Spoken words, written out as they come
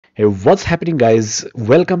Hey, what's happening, guys?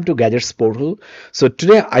 Welcome to Gadgets Portal. So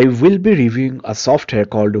today I will be reviewing a software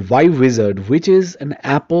called Wizard, which is an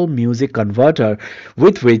Apple Music converter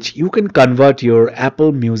with which you can convert your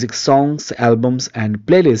Apple Music songs, albums and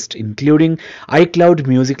playlists, including iCloud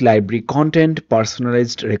Music Library content,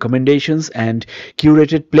 personalized recommendations and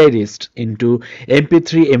curated playlists into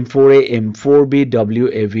MP3, M4A, M4B,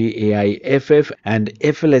 WAV, AI, FF and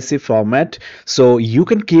FLAC format, so you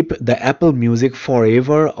can keep the Apple Music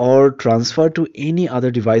forever or transfer to any other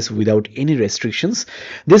device without any restrictions.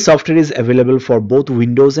 This software is available for both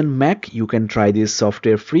Windows and Mac. You can try this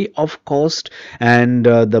software free of cost, and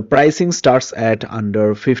the pricing starts at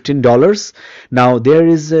under $15. Now there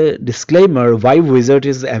is a disclaimer: Wizard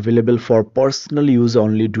is available for personal use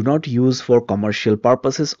only. Do not use for commercial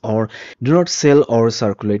purposes, or do not sell or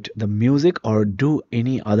circulate the music or do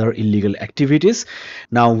any other illegal activities.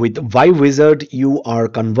 Now with Wizard you are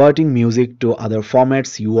converting music to other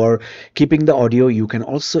formats, you are keeping the audio, you can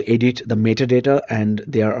also edit the metadata, and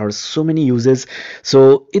there are so many uses.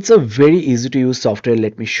 So it's a very easy to use software.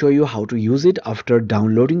 Let me show you how to use it. After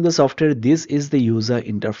downloading the software, this is the user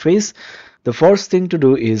interface. The first thing to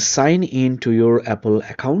do is sign in to your Apple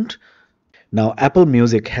account. Now Apple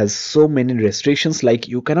Music has so many restrictions, like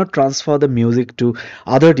you cannot transfer the music to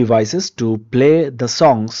other devices to play the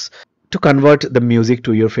songs. To convert the music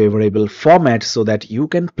to your favorable format so that you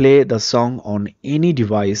can play the song on any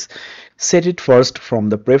device, set it first from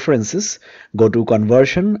the preferences, go to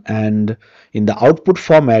conversion, and in the output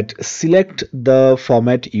format select the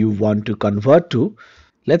format you want to convert to.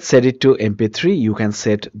 Let's set it to MP3. You can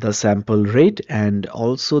set the sample rate and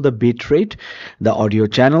also the bit rate, the audio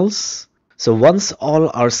channels. So once all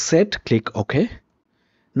are set, click OK.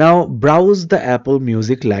 Now browse the Apple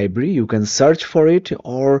Music library. You can search for it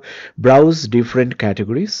or browse different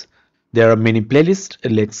categories. There are many playlists.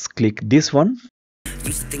 Let's click this one.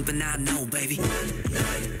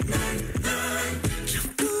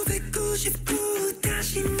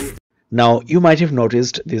 Now you might have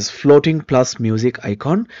noticed this floating plus music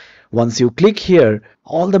icon. Once you click here,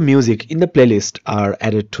 all the music in the playlist are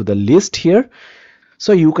added to the list here.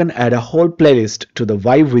 So you can add a whole playlist to the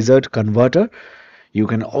Wizard converter. You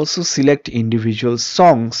can also select individual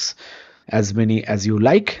songs, as many as you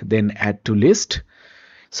like, then add to list.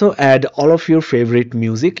 So add all of your favorite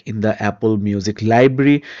music in the Apple Music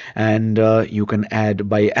library, and you can add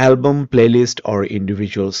by album, playlist or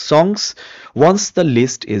individual songs. Once the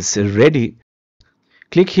list is ready,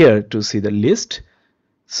 click here to see the list.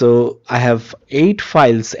 So I have 8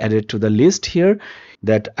 files added to the list here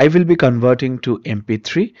that I will be converting to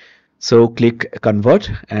MP3. So click convert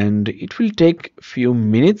and it will take few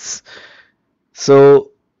minutes. So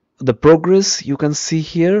the progress you can see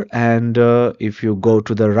here, and if you go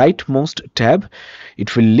to the rightmost tab,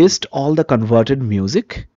 it will list all the converted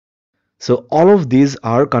music. So all of these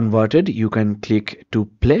are converted. You can click to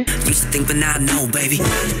play.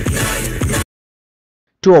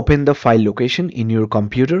 To open the file location in your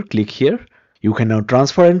computer, click here. You can now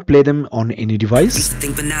transfer and play them on any device.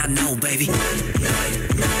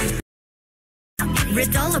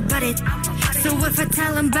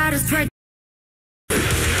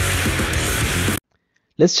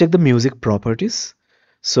 Let's check the music properties.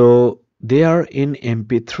 So they are in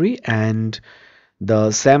MP3, and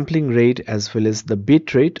the sampling rate as well as the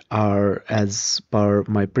bit rate are as per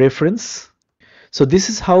my preference. So this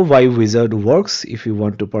is how Wizard works. If you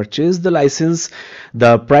want to purchase the license,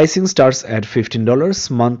 the pricing starts at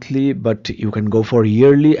 $15 monthly, but you can go for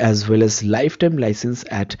yearly as well as lifetime license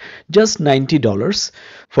at just $90.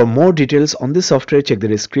 For more details on this software, check the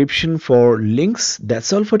description for links.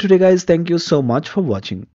 That's all for today, guys. Thank you so much for watching.